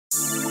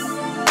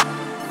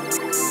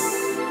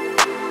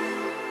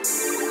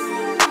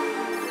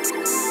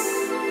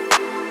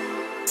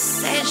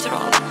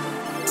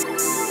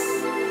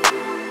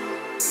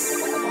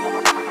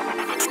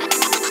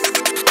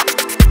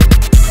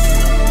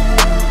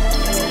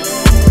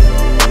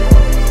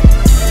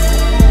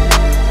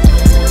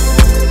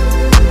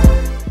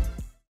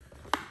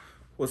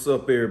What's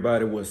up,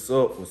 everybody? What's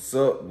up? What's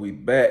up? We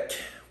back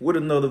with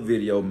another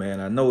video, man.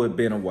 I know it's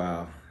been a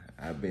while.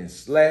 I've been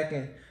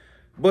slacking,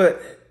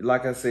 but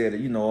like I said,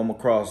 you know, I'm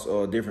across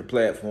different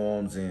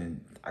platforms,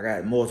 and I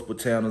got multiple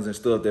channels and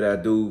stuff that I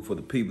do for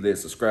the people that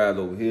subscribe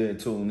over here and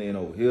tune in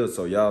over here,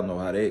 so y'all know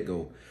how that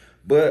go.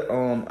 But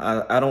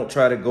I don't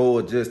try to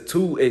go just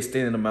too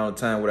extended amount of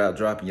time without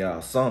dropping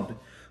y'all something.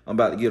 I'm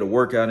about to get a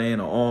workout in,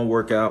 an arm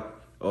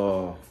workout,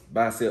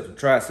 biceps and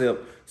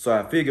tricep. So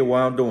I figured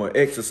while I'm doing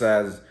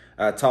exercises,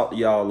 I talk to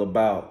y'all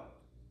about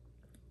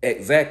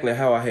exactly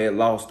how I had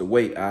lost the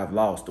weight I've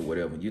lost or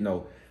whatever. You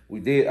know, I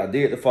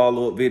did the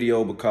follow-up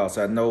video because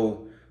I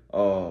know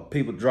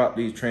people drop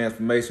these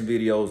transformation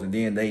videos and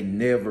then they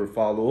never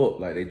follow up.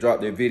 Like, they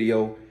drop their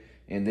video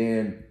and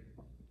then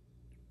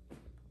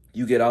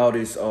you get all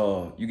this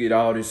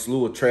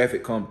slew of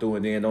traffic come through,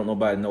 and then don't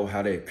nobody know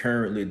how they're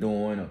currently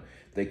doing, or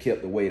they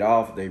kept the weight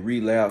off, they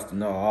relapsed,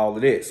 and all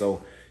of that.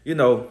 So, you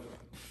know,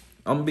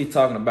 I'm gonna be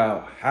talking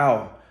about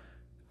how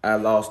I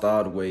lost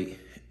all the weight,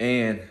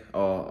 and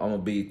I'm gonna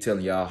be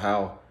telling y'all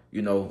how,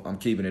 you know, I'm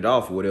keeping it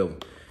off or whatever.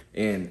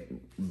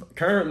 And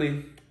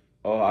currently,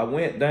 I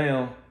went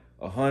down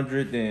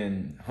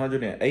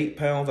 108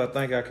 pounds, I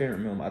think. I can't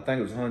remember. I think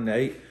it was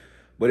 108,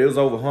 but it was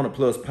over 100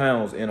 plus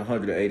pounds in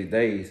 180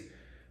 days.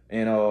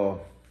 And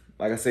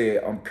like I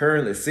said, I'm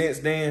currently, since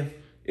then,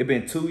 it's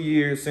been 2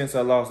 years since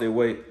I lost that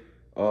weight.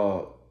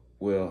 Well,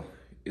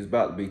 it's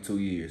about to be 2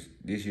 years.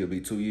 This year will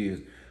be 2 years.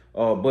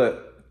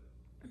 But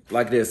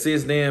like that,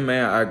 since then,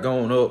 man, I've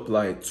gone up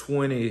like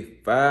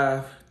 28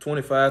 pounds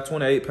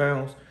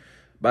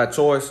by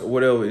choice or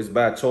whatever. It's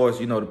by choice,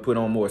 you know, to put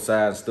on more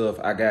size stuff.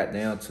 I got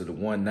down to the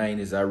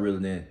 190s. I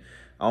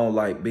don't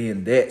like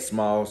being that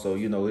small. So,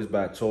 you know, it's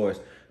by choice.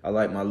 I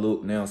like my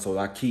look now, so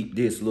I keep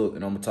this look,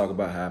 and I'm gonna talk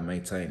about how I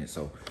maintain it.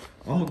 So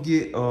I'm gonna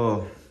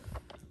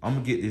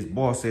get this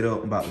bar set up.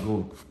 I'm about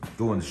to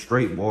go into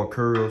straight bar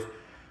curls.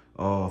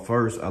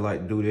 First, I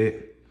like to do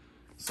that.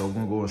 So we're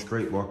gonna go in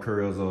straight bar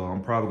curls.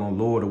 I'm probably gonna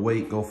lower the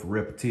weight, go for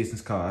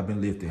repetitions, cause I've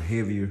been lifting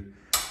heavier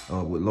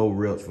with low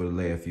reps for the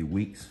last few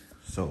weeks.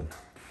 So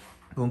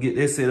I'm gonna get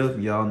that set up.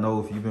 Y'all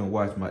know, if you've been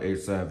watching my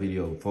exercise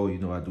video before, you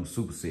know I do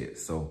supersets.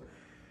 So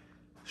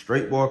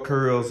straight bar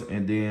curls,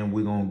 and then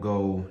we're gonna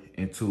go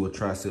into a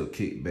tricep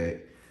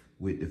kickback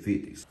with the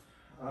 50s.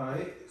 All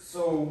right,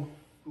 so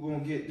we're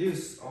gonna get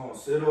this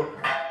set up.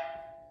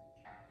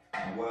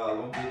 While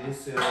I'm gonna get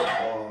this set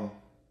up,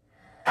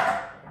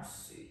 let's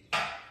see.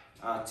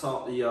 I'll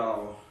talk to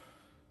y'all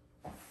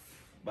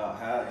about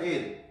how I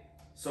did it.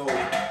 So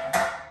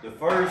the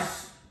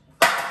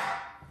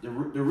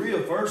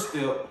real first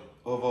step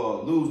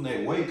of losing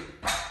that weight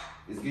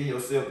is getting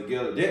yourself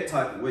together. That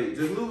type of weight,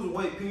 just losing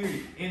weight,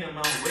 period, any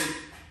amount of weight,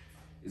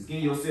 is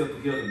getting yourself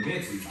together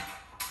mentally.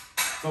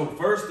 So the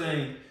first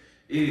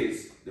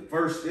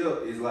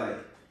step is like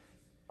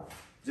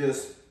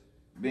just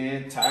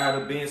being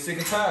tired of being sick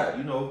and tired,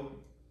 you know,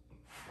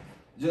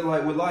 just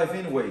like with life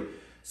anyway.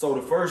 So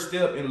the first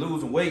step in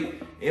losing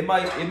weight, it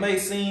may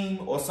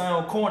seem or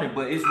sound corny,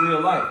 but it's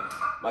real life.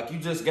 Like, you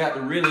just got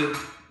to really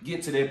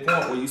get to that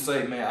point where you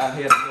say, man, I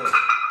had enough.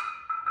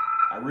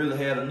 I really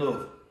had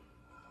enough.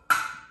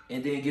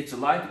 And then get your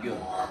life together.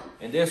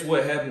 And that's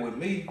what happened with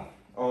me,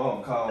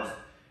 cause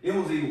it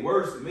was even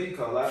worse than me,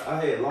 cause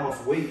I had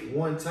lost weight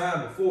one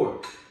time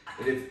before.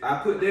 And if I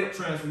put that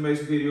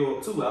transformation video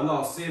up too, I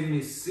lost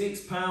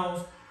 76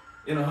 pounds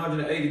in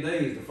 180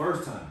 days the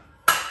first time.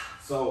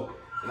 So,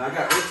 and I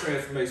got that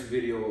transformation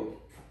video up.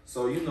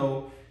 So, you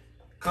know,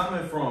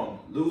 coming from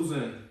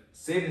losing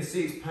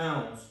 76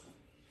 pounds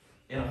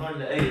in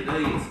 180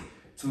 days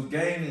to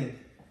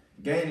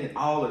gaining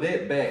all of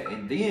that back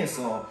and then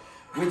some,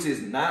 which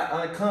is not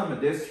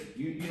uncommon. That's,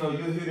 you know,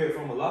 you'll hear that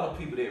from a lot of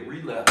people that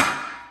relapse.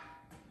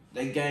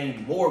 They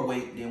gain more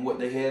weight than what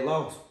they had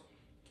lost.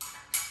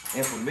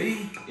 And for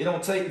me, it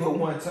don't take but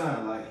one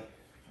time. Like,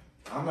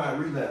 I'm not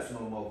relapsing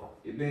no more.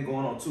 It's been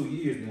going on 2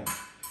 years now.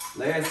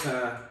 Last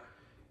time,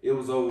 it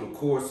was over the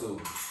course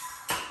of,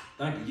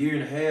 I think, a year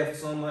and a half or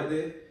something like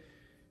that.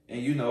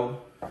 And, you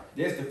know,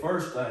 that's the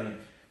first thing.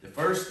 The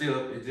first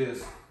step is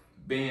just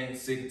being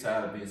sick and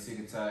tired,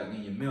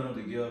 getting your mental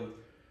together.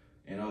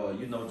 And,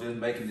 you know, just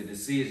making the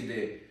decision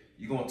that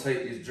you're going to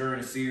take this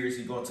journey serious,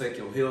 you're going to take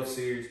your health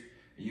serious,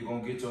 and you're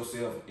going to get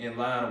yourself in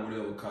line or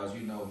whatever, because,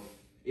 you know,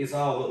 it's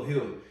all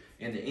uphill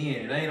in the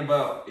end. It ain't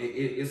about,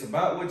 it's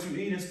about what you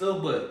eat and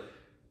stuff, but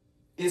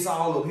it's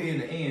all up here in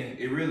the end.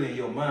 It really in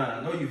your mind.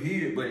 I know you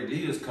hear it, but it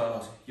is,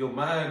 because your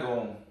mind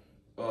going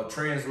to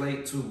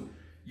translate to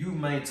you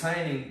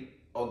maintaining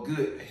a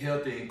good,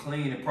 healthy, and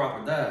clean and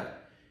proper diet.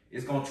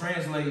 It's going to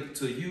translate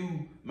to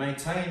you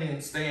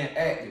maintaining, staying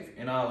active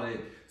and all of that.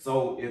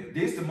 So if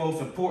this is the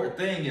most important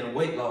thing in a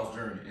weight loss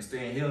journey and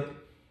staying healthy,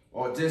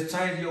 or just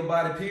changing your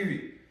body,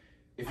 period,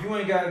 if you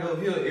ain't got it up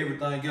here,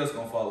 everything else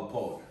gonna fall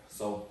apart.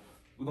 So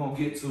we're gonna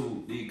get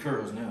to the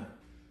curls now.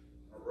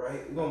 All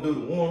right, we're gonna do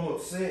the warm-up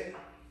set.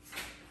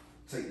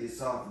 Take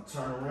this off and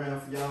turn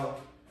around for y'all.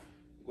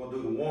 We're gonna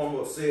do the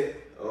warm-up set.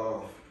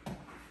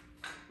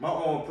 My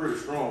arm pretty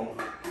strong.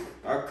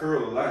 I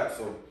curl a lot,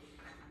 so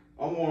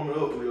I'm warming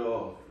up with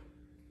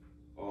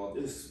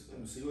this.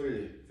 Let me see what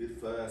it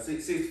is.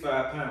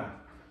 65 pounds.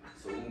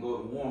 So we're gonna go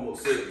to warm up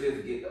set just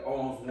to get the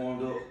arms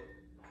warmed up.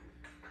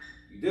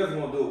 You definitely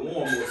want to do a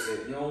warm up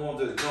set. You don't want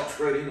to just jump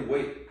straight into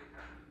weight.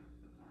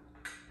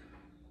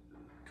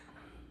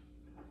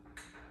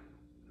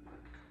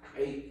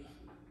 Eight,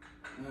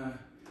 9,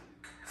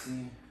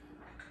 10,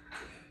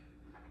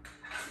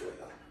 12.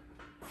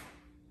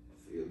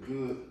 Feel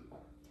good.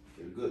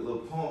 Get a good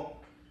little pump.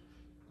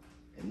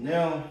 And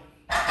now,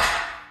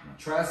 my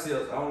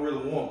triceps, I don't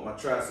really want my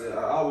triceps.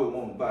 I always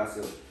want my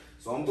biceps.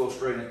 So I'm gonna go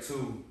straight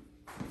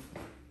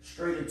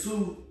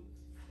into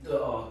the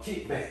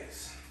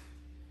kickbacks.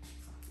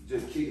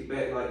 Just kick it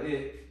back like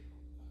that.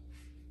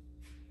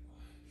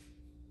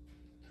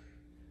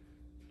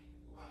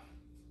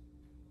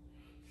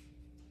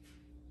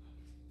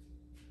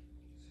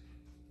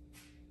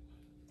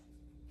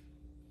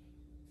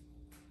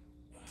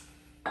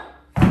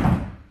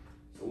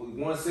 So we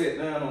one set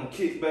down on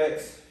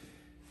kickbacks,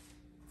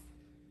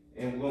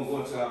 and we're gonna go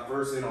into our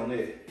first set on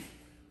that.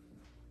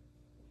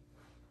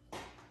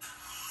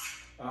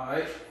 All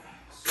right.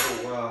 So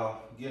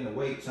while getting the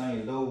weight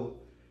changed over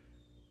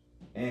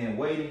and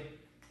waiting,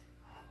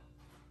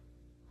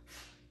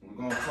 we're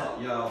gonna talk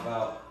to y'all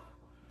about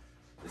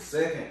the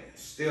second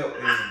step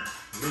in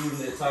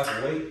losing that type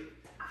of weight.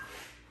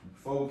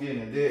 Before we get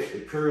into that, the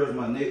curls,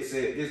 my next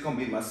set, this is gonna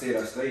be my set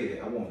I stayed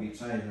at. I won't be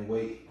changing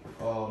weight.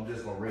 I'm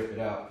just gonna rep it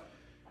out.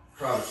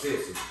 Probably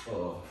sets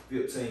of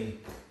 15.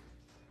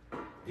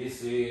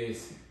 This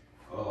is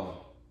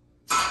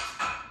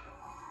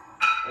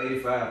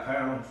 85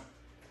 pounds.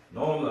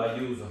 Normally I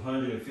use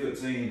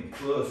 115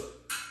 plus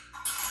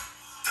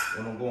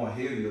when I'm going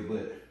heavier,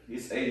 but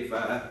it's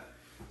 85.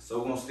 So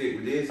we're gonna stick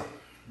with this.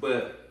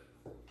 But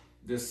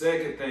the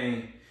second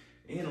thing,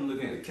 and I'm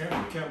looking at the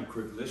camera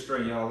crooked. Let's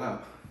straighten y'all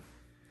out.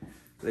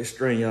 Let's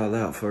straighten y'all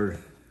out first.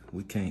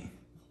 I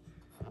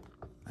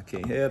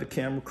can't have the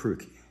camera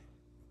crooked.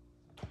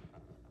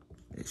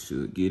 It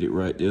should get it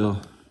right there.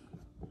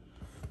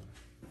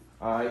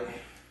 All right,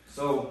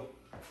 so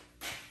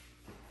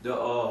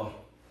the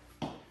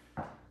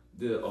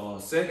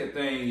second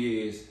thing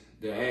is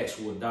the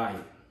actual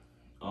diet.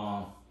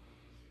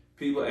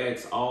 People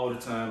ask all the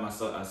time. I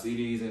see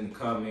these in the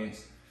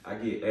comments. I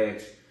get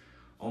asked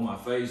on my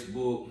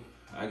Facebook.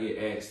 I get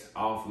asked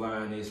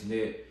offline, this and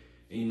that.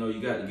 And you know,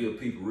 you got to give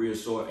people real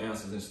short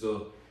answers and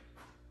stuff.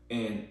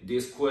 And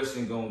this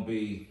question gonna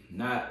be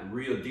not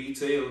real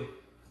detailed,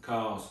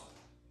 cause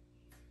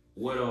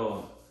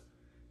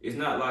it's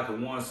not like a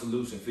one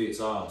solution fits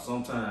all.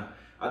 Sometimes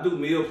I do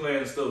meal plan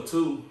and stuff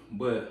too,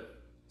 but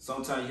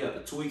sometimes you have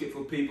to tweak it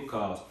for people,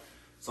 cause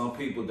some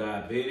people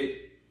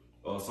diabetic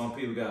or some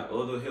people got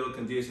other health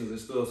conditions and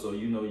stuff. So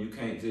you know, you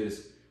can't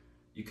just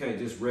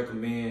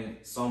recommend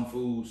some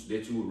foods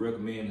that you would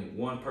recommend to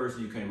one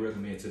person, you can't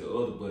recommend to the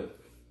other. But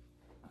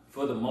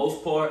for the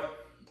most part,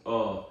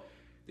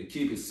 to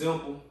keep it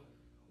simple,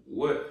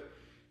 what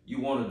you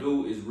want to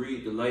do is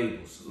read the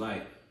labels.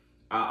 Like,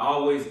 I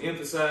always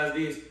emphasize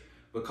this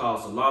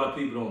because a lot of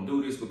people don't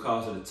do this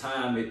because of the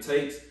time it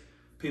takes.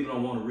 People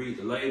don't want to read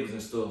the labels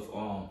and stuff.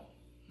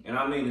 And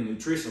I mean the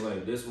nutrition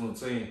label, that's what I'm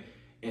saying,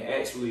 and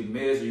actually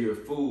measure your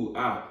food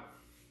out.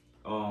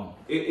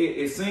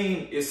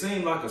 It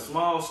seemed like a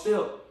small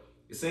step.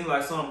 It seemed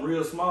like something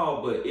real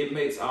small, but it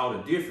makes all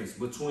the difference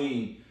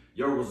between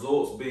your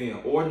results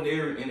being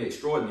ordinary and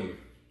extraordinary.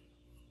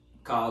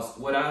 Cause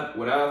what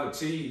I've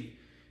achieved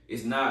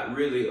is not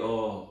really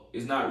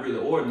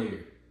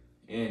ordinary.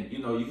 And you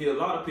know, you hear a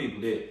lot of people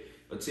that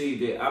achieve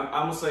that. I'm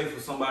gonna say for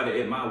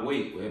somebody at my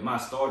weight, at my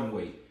starting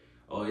weight,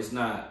 it's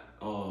not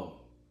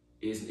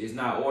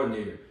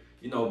ordinary.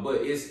 You know,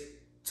 but it's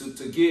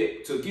to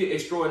get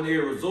extraordinary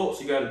results,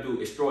 you gotta do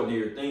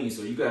extraordinary things.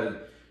 So you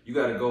gotta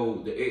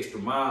go the extra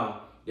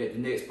mile that the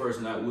next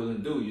person not willing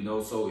to do, you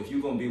know. So if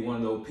you're gonna be one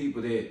of those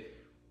people that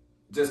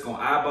just gonna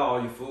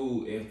eyeball your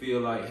food and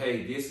feel like,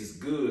 hey, this is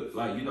good.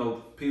 Like, you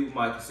know, people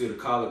might consider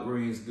collard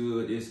greens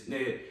good, this and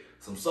that,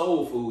 some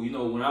soul food. You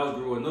know, when I was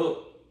growing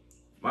up,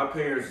 my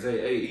parents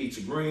say, hey, eat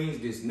your greens,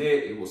 this and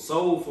that. It was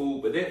soul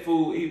food, but that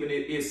food, even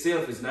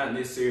itself, is not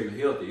necessarily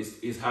healthy.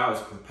 It's how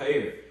it's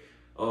prepared.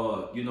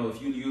 You know,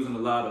 if you're using a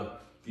lot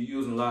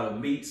of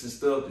meats and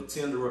stuff to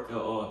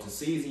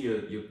season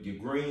your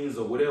greens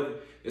or whatever,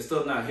 it's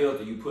stuff not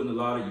healthy. You putting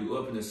you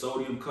up in the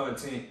sodium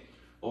content,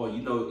 or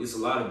you know, it's a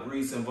lot of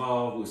grease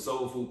involved with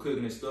soul food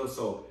cooking and stuff.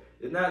 So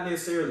it's not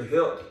necessarily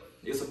healthy.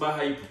 It's about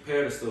how you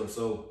prepare the stuff.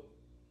 So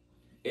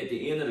at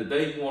the end of the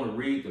day, you want to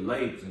read the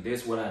labels, and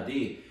that's what I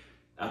did.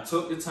 I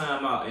took the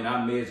time out and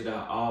I measured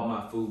out all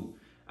my food.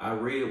 I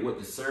read what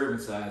the serving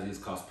size is,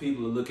 because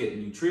people will look at the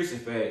nutrition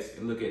facts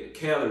and look at the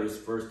calories,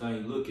 first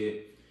thing you look at.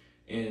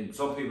 And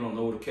some people don't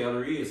know what a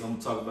calorie is. I'm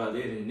gonna talk about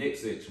that in the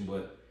next section.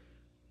 But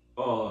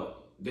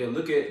they'll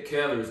look at the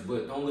calories,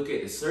 but don't look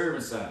at the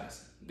serving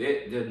size.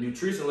 The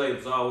nutrition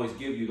labels always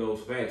give you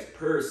those facts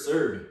per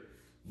serving,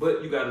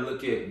 but you got to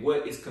look at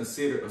what is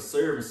considered a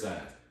serving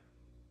size.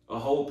 A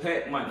whole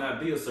pack might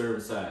not be a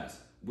serving size,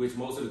 which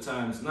most of the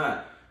time it's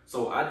not.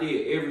 So I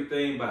did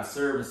everything by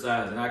serving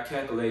size, and I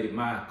calculated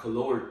my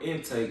caloric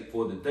intake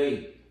for the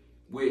day,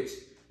 which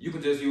you can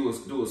just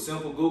do a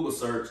simple Google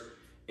search,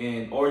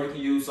 or you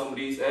can use some of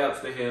these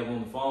apps they have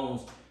on the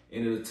phones,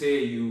 and it'll tell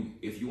you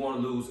if you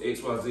want to lose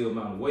XYZ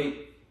amount of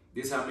weight,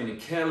 this is how many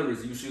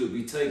calories you should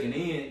be taking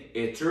in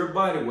at your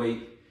body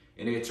weight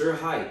and at your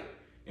height.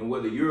 And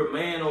whether you're a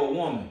man or a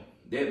woman,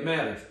 that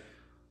matters.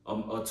 A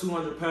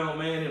 200-pound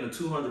man and a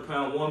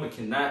 200-pound woman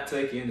cannot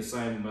take in the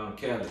same amount of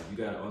calories. You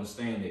got to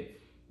understand that.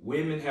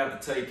 Women have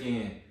to take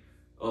in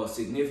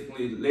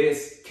significantly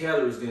less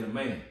calories than a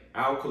man.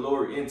 Our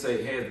caloric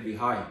intake has to be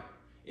higher,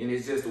 and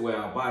it's just the way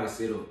our body's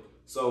set up.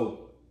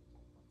 So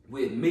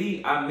with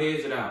me, I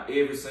measured out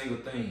every single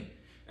thing.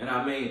 And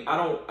I mean, I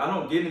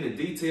don't get into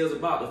details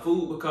about the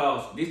food,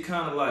 because this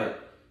kind of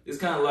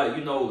like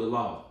you know the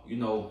law. You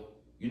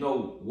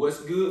know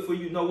what's good for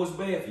you, you know what's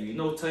bad for you. You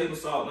know table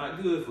salt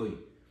not good for you.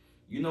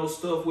 You know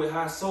stuff with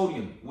high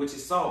sodium, which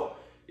is salt,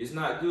 it's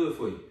not good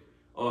for you.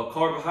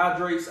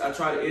 Carbohydrates, I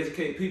try to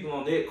educate people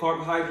on that.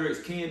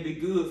 Carbohydrates can be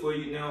good for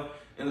you now,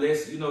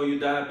 unless you know you're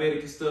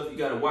diabetic and stuff. You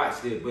gotta watch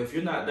that. But if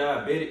you're not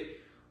diabetic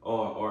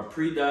or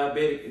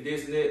pre-diabetic and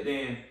this and that,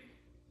 then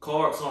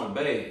carbs aren't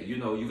bad. You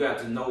know, you got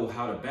to know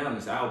how to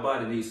balance. Our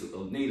body need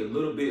a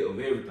little bit of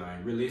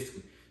everything,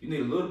 realistically. You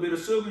need a little bit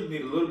of sugar, you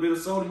need a little bit of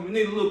sodium, you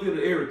need a little bit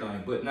of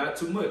everything, but not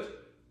too much.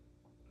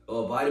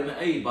 Vitamin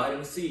A,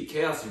 vitamin C,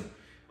 calcium.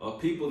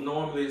 People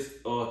normally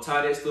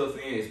tie that stuff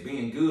in as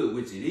being good,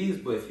 which it is,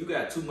 but if you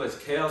got too much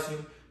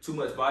calcium, too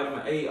much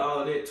vitamin A, all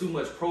of that, too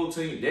much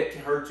protein, that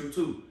can hurt you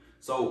too.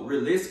 So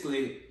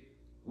realistically,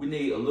 we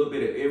need a little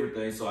bit of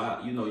everything. So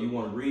you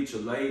want to read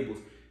your labels,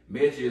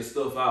 measure your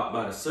stuff out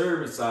by the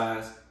serving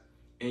size,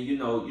 and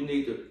you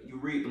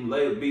read them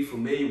labels, be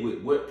familiar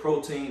with what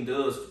protein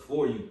does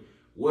for you,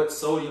 what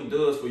sodium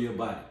does for your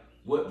body,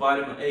 what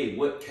vitamin A,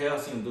 what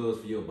calcium does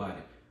for your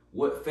body,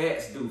 what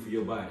fats do for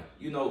your body.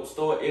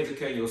 Start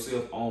educating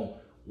yourself on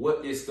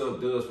what this stuff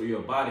does for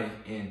your body,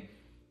 and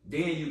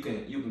then you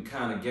can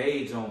kind of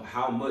gauge on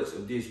how much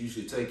of this you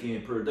should take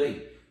in per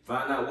day.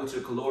 Find out what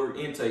your caloric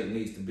intake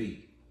needs to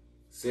be.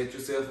 Set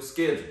yourself a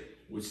schedule,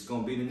 which is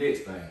gonna be the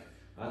next thing.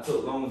 I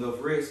took long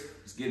enough rest.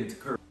 Let's get into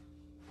curl.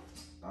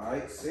 All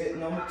right, set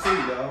number 2,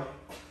 y'all.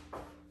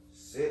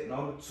 Set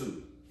number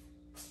 2.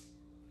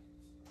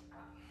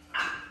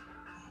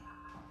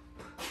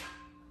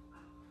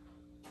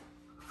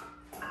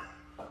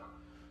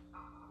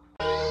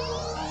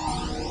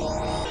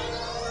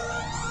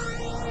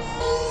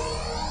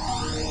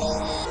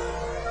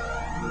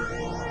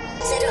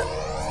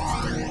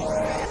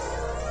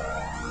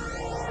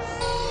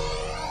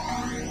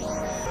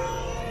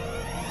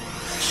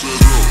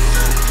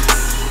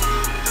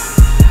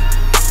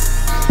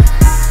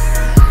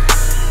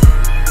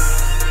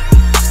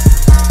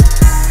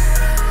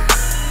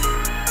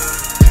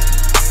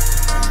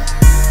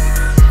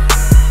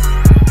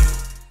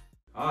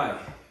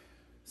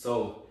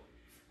 So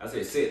I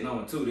said set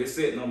number 2. This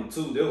set number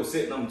 2. There was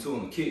set number 2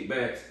 on the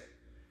kickbacks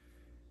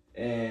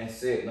and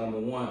set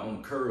number 1 on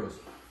the curls.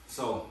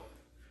 So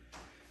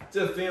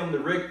just film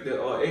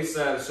the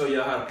exercise to show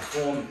y'all how to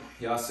perform it.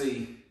 Y'all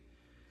see,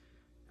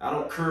 I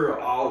don't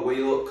curl all the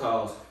way up,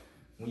 cause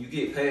when you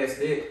get past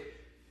that,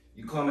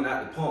 you coming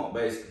out the pump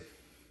basically.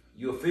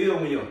 You'll feel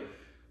when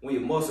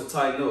your muscle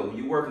tighten up. When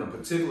you working a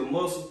particular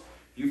muscle,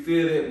 you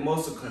feel that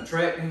muscle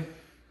contracting,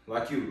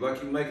 like you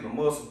making a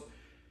muscle.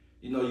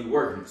 You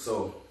working.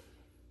 So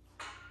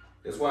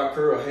that's why I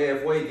curl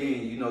halfway.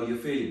 Then you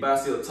feel your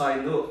bicep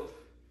tighten up,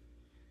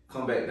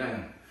 come back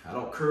down. I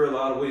don't curl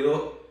all the way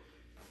up.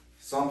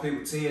 Some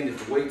people tend,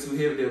 if the weight too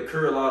heavy, they'll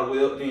curl all the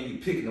way up. Then you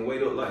picking the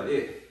weight up like that.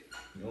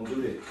 You don't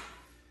do that.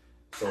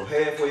 So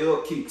halfway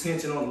up, keep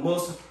tension on the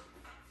muscle.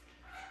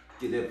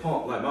 Get that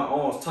pump. Like my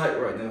arms tight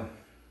right now.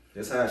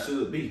 That's how it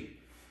should be.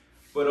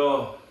 But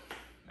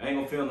I ain't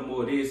gonna film no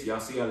more of this. Y'all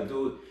see how to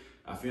do it.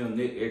 I film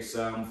next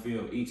exercise. I'm gonna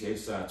film each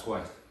exercise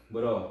twice.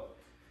 But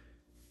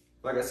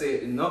like I said,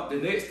 the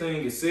next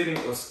thing is setting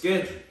a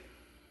schedule.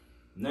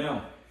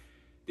 Now,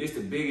 this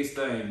the biggest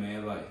thing,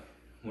 man. Like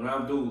when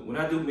I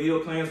do meal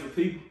plans for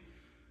people,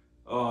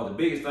 the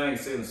biggest thing is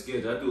setting a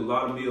schedule. I do a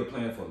lot of meal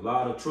plans for a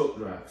lot of truck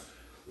drivers.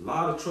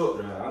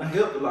 I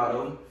helped a lot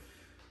of them,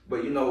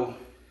 but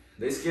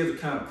their schedule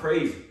kind of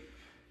crazy.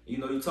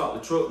 You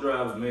talk to truck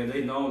drivers, man,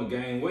 they known to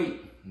gain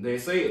weight. They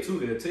say it too.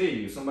 They'll tell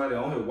you. If somebody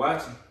on here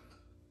watching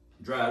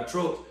drive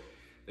trucks,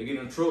 they get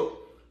in a truck,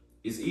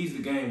 it's easy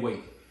to gain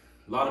weight.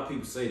 A lot of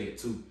people say that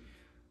too.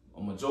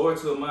 A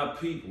majority of my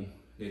people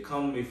that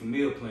come to me for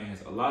meal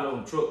plans, a lot of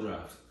them truck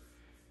drivers.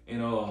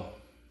 And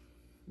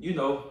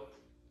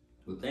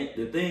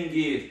the thing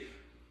is,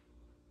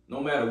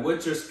 no matter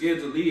what your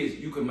schedule is,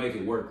 you can make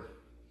it work.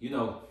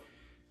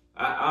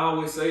 I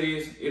always say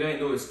this, it ain't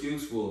no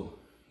excuse for,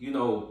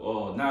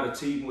 not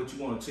achieving what you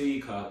want to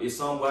achieve, cause it's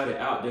somebody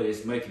out there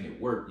that's making it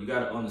work. You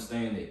gotta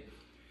understand that.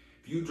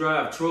 If you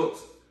drive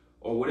trucks,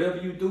 or whatever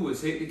you do,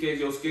 as hectic as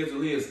your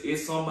schedule is,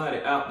 it's somebody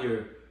out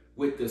there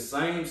with the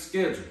same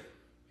schedule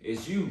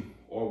as you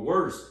or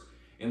worse,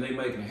 and they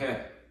making it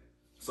happen.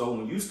 So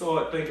when you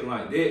start thinking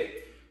like that,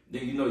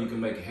 then you know you can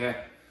make it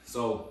happen.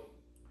 So,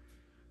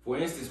 for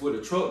instance, with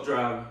a truck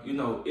driver, you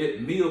know,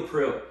 meal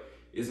prep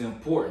is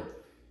important.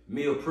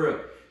 Meal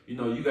prep, you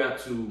know, you got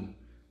to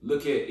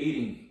look at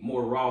eating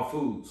more raw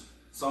foods.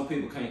 Some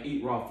people can't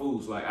eat raw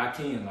foods like I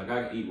can. Like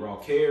I can eat raw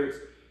carrots,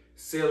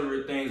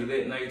 celery, things of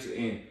that nature,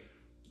 and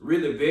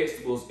really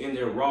vegetables in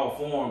their raw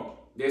form.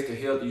 That's the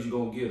healthiest you're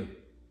gonna get them.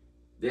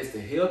 That's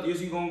the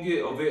healthiest you're gonna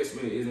get a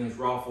vegetable is in its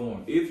raw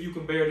form. If you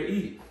can bear to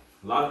eat it.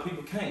 A lot of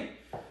people can't.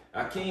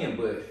 I can,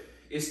 but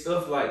it's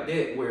stuff like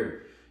that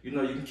where, you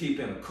know, you can keep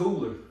in a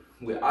cooler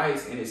with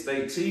ice and it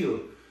stay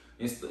chilled,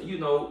 and you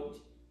know,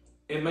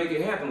 and make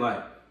it happen.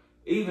 Like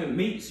even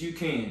meats, you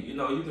can, you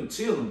know, you can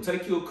chill them.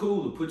 Take you a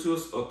cooler, put you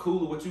a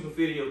cooler what you can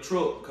fit in your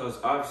truck, because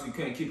obviously you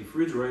can't keep a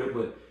refrigerator,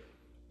 but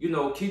you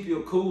know, keep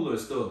your cooler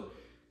and stuff.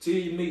 Chill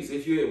your meats.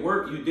 If you're at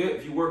work,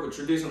 if you work a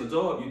traditional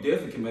job, you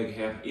definitely can make it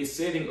happen. It's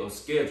setting a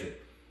schedule.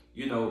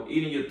 You know,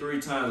 eating your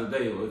 3 times a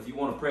day, or if you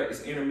want to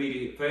practice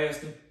intermediate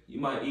fasting, you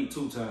might eat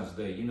 2 times a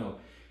day, you know,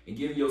 and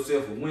giving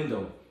yourself a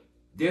window.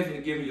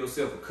 Definitely giving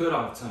yourself a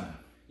cutoff time,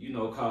 you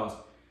know, cause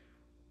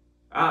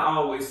I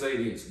always say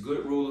this,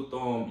 good rule of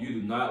thumb,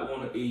 you do not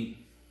want to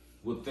eat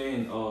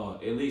within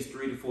at least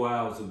 3 to 4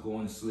 hours of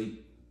going to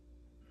sleep.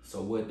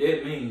 So what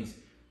that means,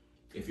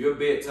 if your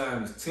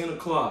bedtime is 10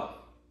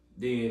 o'clock,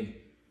 then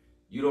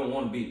you don't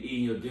want to be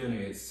eating your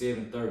dinner at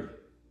 7:30.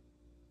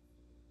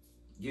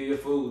 Give your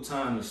food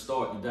time to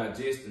start the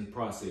digesting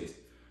process.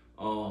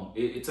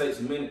 It takes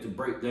a minute to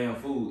break down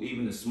food.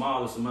 Even the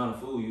smallest amount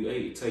of food you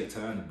ate, it takes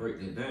time to break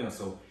that down.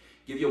 So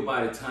give your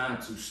body time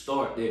to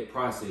start that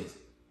process.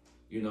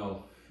 You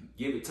know,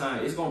 give it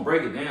time. It's gonna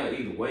break it down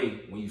either way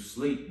when you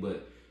sleep,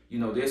 but you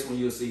know, that's when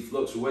you'll see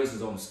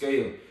fluctuations on the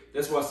scale.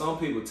 That's why some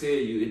people tell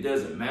you it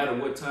doesn't matter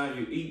what time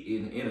you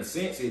eat. In a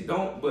sense, it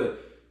don't,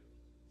 but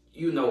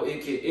you know,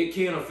 it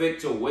can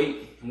affect your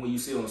weight when you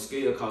sit on the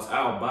scale, because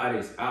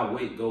our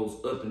weight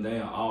goes up and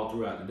down all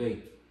throughout the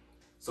day.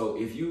 So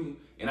if you,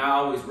 and I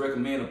always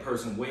recommend a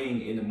person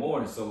weighing in the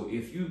morning. So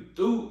if you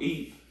do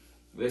eat,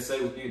 let's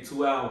say within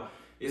 2 hours,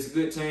 it's a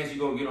good chance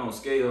you're gonna get on a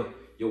scale.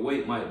 Your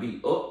weight might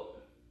be up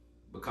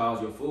because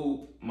your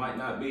food might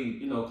not be,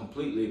 you know,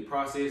 completely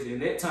processed.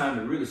 And that time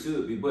it really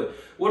should be. But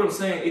what I'm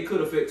saying, it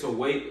could affect your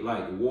weight,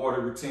 like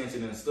water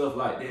retention and stuff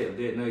like that of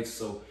that nature.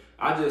 So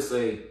I just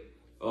say,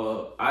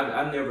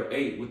 I never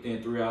ate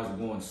within 3 hours of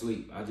going to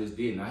sleep. I just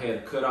didn't. I had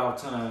a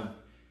cutoff time,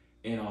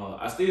 and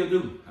I still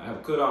do. I have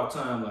a cutoff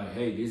time, like,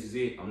 hey, this is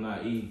it. I'm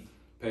not eating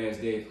past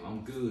that.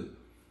 I'm good.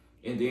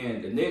 And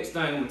then the next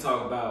thing I'm gonna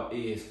talk about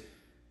is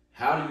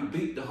how do you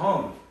beat the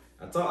hunger?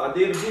 I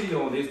did a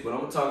video on this, but I'm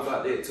gonna talk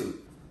about that too.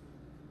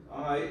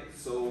 All right,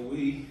 so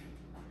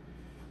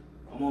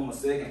I'm on my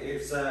second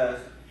exercise,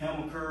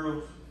 hammer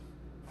curls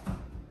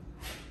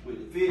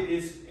with the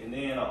fitness, and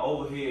then an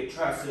overhead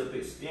tricep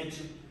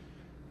extension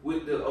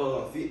with the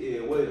fit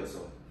as well.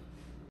 So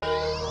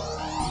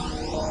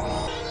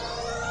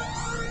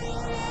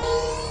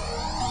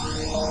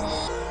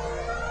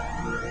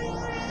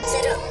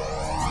set up.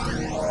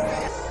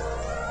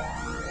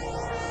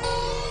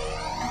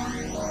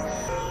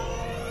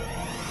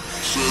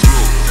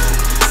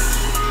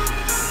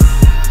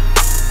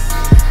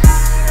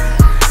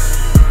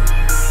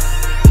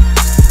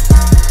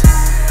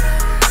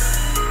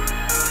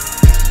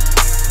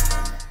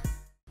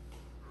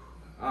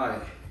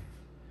 Alright,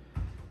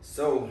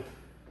 so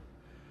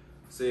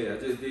I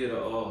just did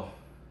a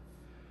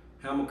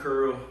hammer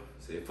curl.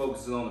 It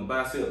focuses on the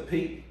bicep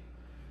peak,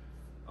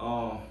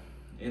 and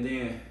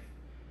then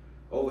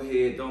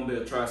overhead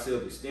dumbbell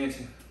tricep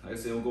extension. Like I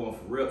said, I'm going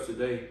for reps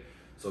today,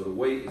 so the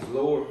weight is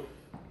lower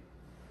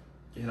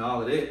and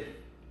all of that.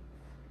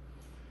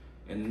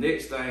 And the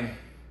next thing,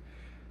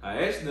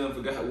 I actually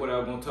forgot what I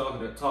was going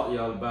to talk to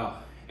y'all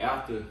about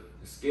after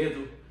the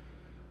schedule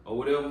or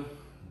whatever,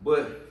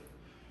 but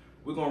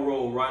we're gonna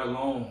roll right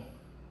along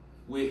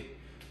with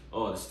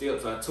the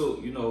steps I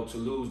took, you know, to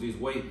lose this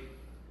weight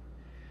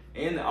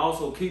and to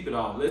also keep it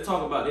off. Let's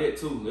talk about that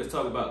too. Let's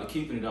talk about the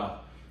keeping it off,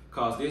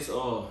 cause this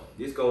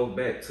goes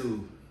back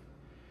to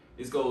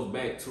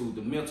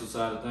the mental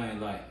side of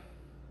things, like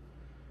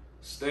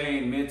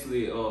staying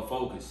mentally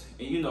focused.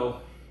 And you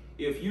know,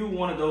 if you're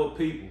one of those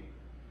people,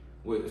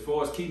 as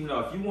far as keeping it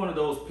off, if you're one of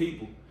those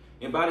people,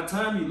 and by the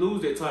time you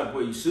lose that type of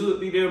weight, you should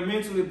be there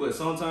mentally, but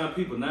sometimes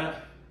people not.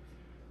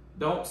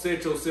 Don't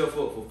set yourself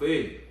up for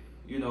failure.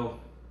 You know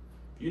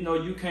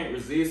you can't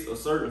resist a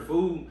certain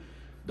food.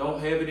 Don't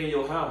have it in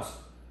your house.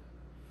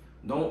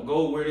 Don't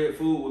go where that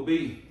food would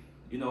be.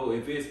 You know,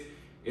 if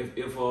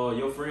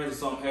your friends or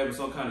something having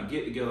some kind of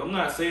get together. I'm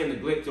not saying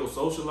neglect your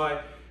social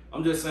life.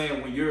 I'm just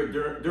saying when you're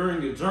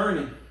during your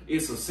journey,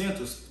 it's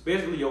essential,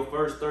 especially your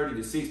first 30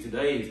 to 60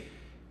 days.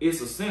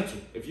 It's essential.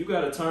 If you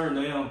got to turn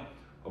down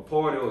a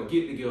party or a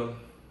get together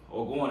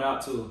or going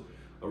out to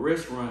a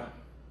restaurant,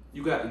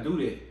 you got to do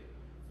that.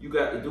 You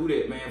got to do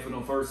that, man, for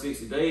them first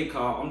 60 days,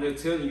 cause I'm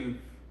just telling you,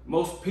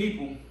 most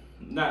people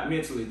not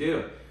mentally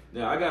there.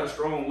 Now, I got a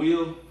strong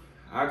will.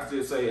 I can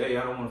just say, hey,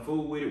 I don't want to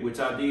fool with it, which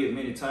I did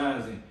many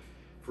times, and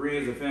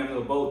friends and family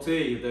will both tell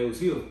you if they was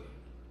here.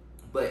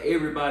 But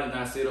everybody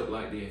not set up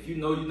like that. If you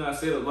know you're not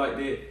set up like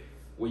that,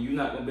 where you're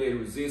not gonna be able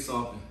to resist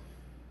something,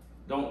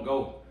 don't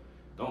go.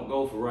 Don't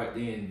go for right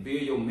then.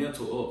 Build your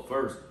mental up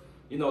first.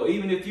 You know,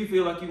 even if you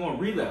feel like you're gonna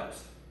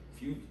relapse,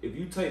 if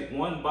you take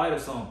one bite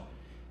of something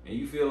and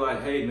you feel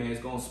like, hey man,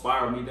 it's gonna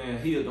spiral me down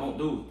here, don't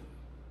do it.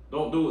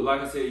 Don't do it.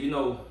 Like I said, you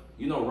know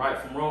right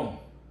from wrong.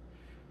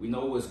 We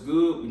know what's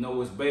good, we know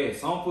what's bad.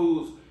 Some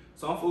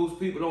foods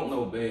people don't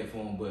know bad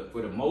for them, but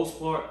for the most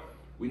part,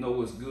 we know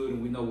what's good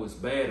and we know what's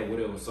bad or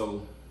whatever.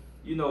 So,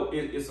 you know,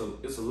 it's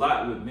a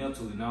lot with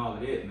mental and all of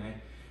that, man.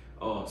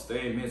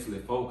 Staying mentally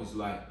focused,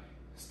 like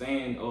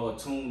staying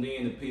tuned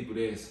in to people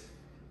that's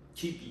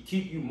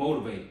keep you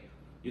motivated.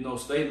 You know,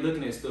 stay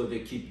looking at stuff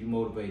that keep you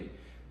motivated,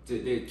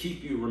 that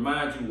keep you,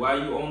 remind you why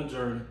you on the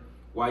journey,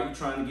 why you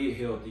trying to get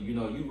healthy. You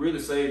know, you really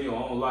saving your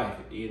own life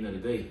at the end of the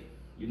day.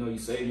 You know, you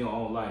saving your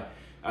own life.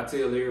 I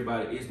tell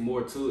everybody it's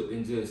more to it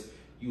than just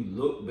you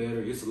look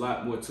better. It's a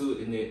lot more to it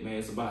than that, man.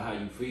 It's about how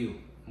you feel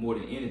more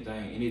than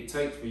anything. And it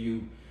takes for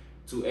you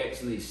to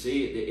actually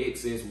shed the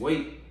excess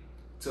weight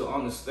to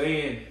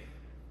understand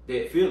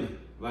that feeling.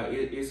 Like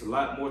it's a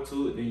lot more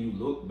to it than you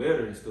look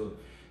better and stuff,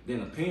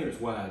 than appearance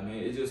wise, man.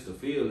 It's just the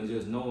feeling,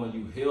 just knowing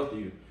you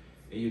healthier,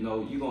 and you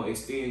know you're gonna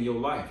extend your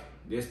life.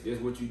 That's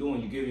what you're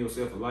doing. You're giving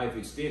yourself a life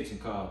extension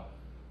called.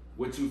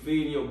 What you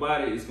feed in your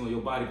body is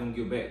your body gonna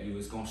give back to you.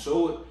 It's gonna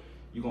show it,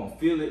 you're gonna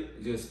feel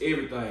it, just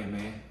everything,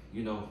 man.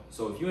 You know,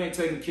 so if you ain't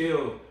taking care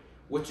of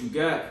what you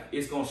got,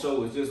 it's gonna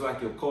show. It's just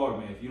like your car,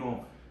 man. If you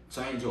don't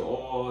change your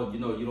oil, you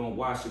know, you don't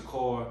wash your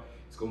car,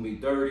 it's gonna be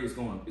dirty, it's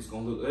gonna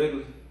look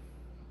ugly,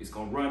 it's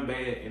gonna run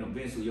bad, and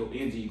eventually your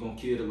engine, you're gonna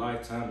kill the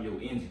lifetime of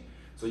your engine.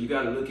 So you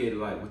gotta look at it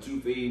like what you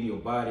feed in your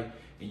body,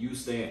 and you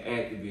staying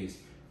activist,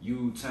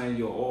 you change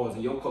your oils,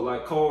 and your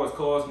like cars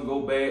can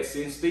go bad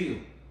sitting still.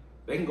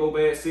 They can go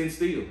bad sitting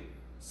still.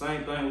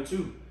 Same thing with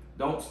you.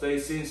 Don't stay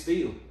sitting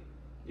still.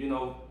 You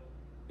know,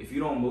 if you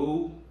don't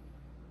move,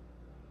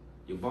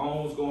 your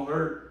bones gonna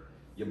hurt,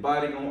 your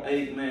body gonna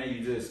ache, man.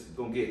 You just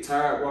gonna get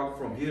tired walking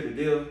from here to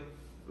there.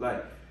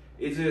 Like,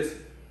 it's just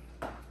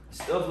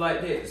stuff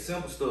like that,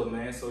 simple stuff,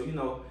 man. So, you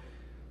know,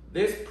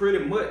 that's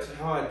pretty much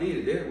how I did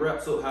it. That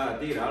wraps up how I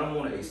did it. I don't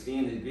want to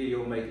extend this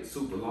video, make it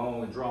super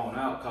long and drawn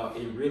out, cause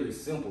it's really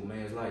simple, man.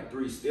 It's like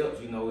 3 steps,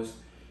 you know.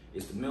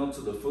 It's the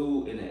mental, the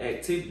food, and the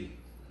activity.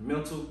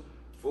 Mental,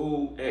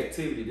 food,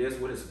 activity, that's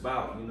what it's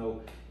about. You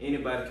know,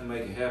 anybody can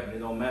make it happen. It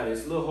don't matter.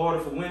 It's a little harder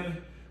for women,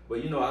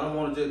 but you know, I don't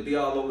want to just be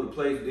all over the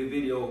place with this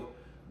video.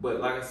 But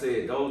like I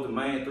said, those are the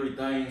main 3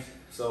 things.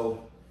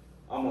 So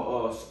I'm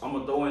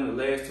gonna throw in the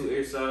last 2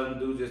 exercises I'm gonna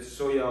do just to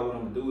show y'all what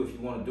I'm gonna do if you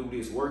want to do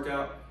this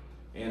workout.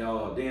 And then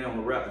I'm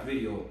gonna wrap the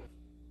video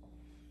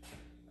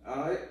up.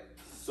 Alright,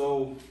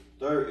 so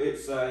 3rd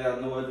exercise, y'all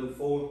know I do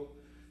 4.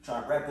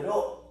 Trying to wrap it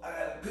up. I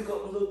gotta pick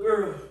up a little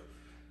girl.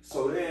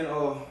 So then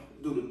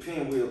do the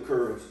pinwheel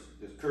curls.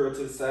 Just curl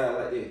to the side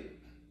like that.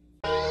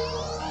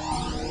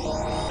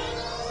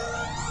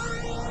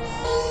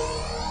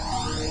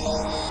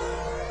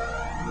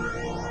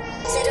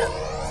 Sit up.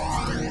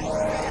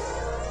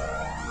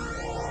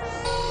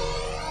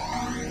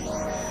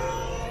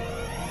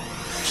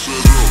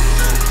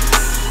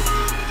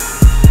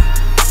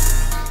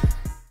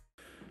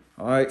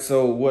 All right,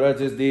 so what I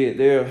just did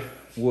there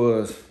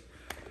was,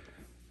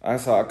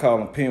 that's how I call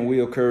them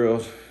pinwheel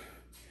curls.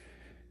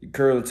 You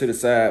curl it to the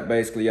side,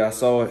 basically, y'all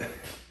saw it.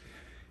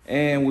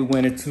 And we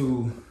went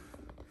into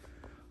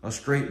a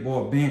straight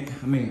bar bench.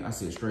 I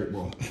said straight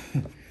bar.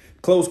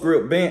 Close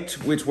grip bench,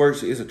 which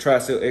works as a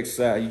tricep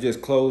exercise. You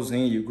just close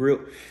in your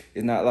grip.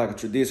 It's not like a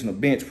traditional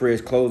bench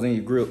press. Close in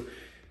your grip.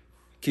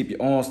 Keep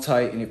your arms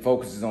tight, and it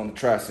focuses on the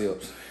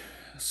triceps,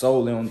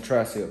 solely on the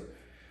tricep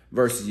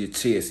versus your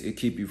chest. It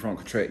keep you from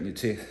contracting your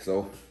chest.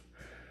 So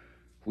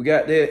we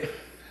got that.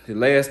 The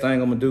last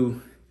thing I'm gonna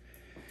do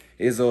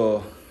is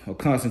a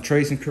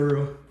concentration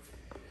curl,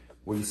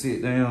 where you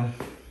sit down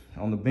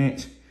on the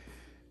bench,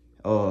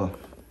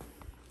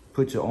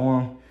 put your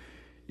arm,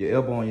 your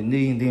elbow on your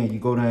knee, and then you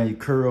go down, you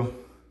curl.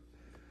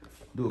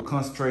 Do a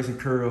concentration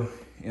curl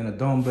in a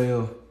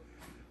dumbbell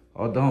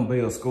or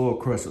dumbbell skull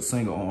crusher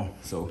single arm.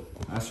 So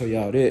I'll show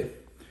y'all that.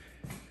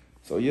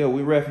 So yeah,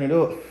 we wrapping it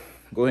up.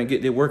 Go ahead and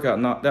get that workout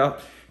knocked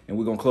out, and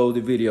we're gonna close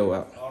the video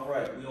out. All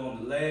right, we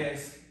on the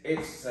last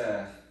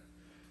exercise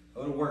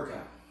of the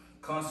workout.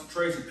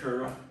 Concentration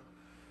curl.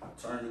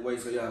 Turn the way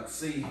so y'all can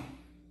see.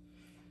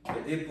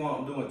 At this point,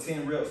 I'm doing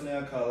 10 reps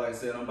now, cause like I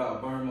said, I'm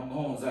about to burn my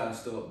arms out and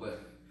stuff,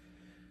 but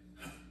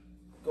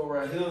go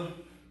right here,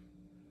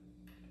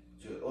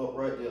 just up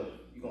right there.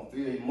 You're gonna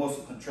feel your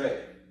muscle contract.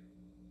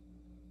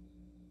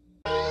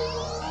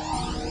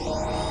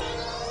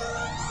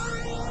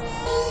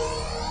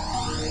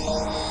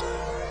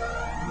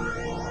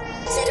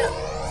 Sit up.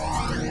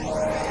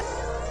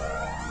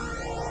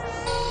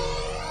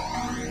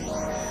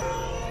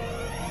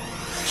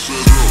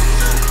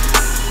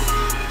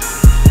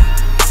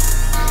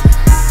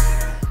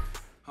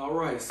 All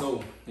right,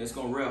 so that's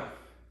gonna wrap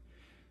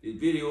this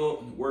video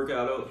up,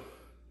 workout up,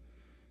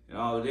 and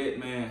all of that,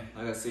 man.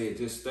 Like I said,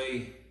 just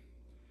stay,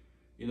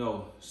 you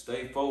know,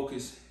 stay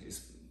focused.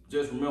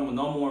 just remember,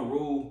 number one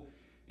rule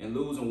in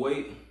losing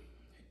weight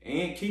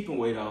and keeping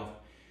weight off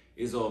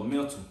is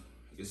mental.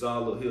 It's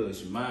all up here.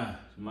 It's your mind,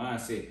 your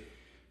mindset.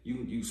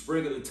 You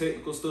sprinkle the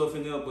technical stuff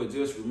in there, but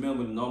just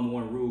remember the number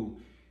one rule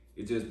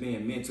is just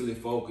being mentally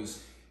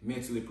focused,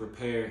 mentally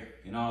prepared,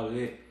 and all of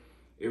that.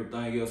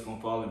 Everything else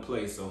gonna fall in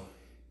place. So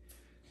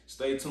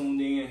stay tuned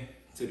in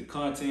to the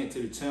content,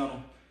 to the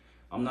channel.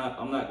 I'm not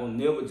gonna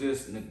never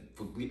just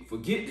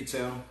forget the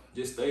channel.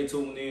 Just stay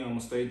tuned in. I'm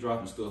gonna stay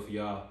dropping stuff for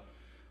y'all.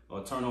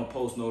 Turn on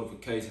post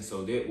notifications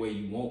so that way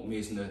you won't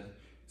miss nothing,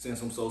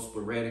 since I'm so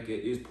sporadic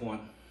at this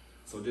point.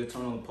 So just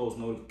turn on the post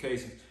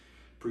notifications.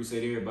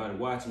 Appreciate everybody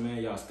watching,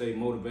 man. Y'all stay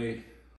motivated.